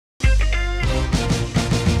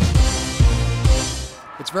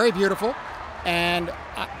It's very beautiful, and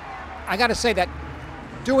I got to say that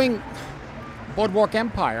doing Boardwalk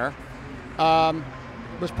Empire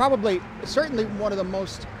was certainly one of the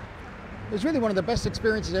most. It was really one of the best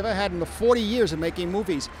experiences I've ever had in the 40 years of making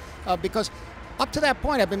movies, because up to that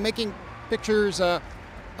point I've been making pictures over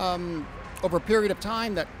a period of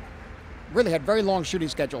time that really had very long shooting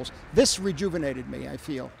schedules. This rejuvenated me, I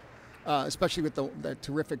feel, especially with the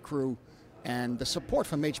terrific crew and the support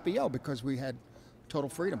from HBO, because we had total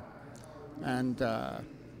freedom, and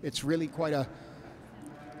it's really quite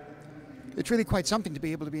something to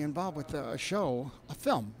be able to be involved with a show, a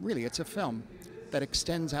film. Really, it's a film that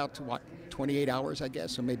extends out to 28 hours, I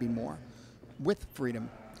guess, or maybe more, with freedom,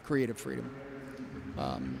 creative freedom.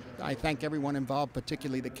 I thank everyone involved,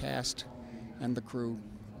 particularly the cast and the crew,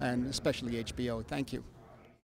 and especially HBO. Thank you.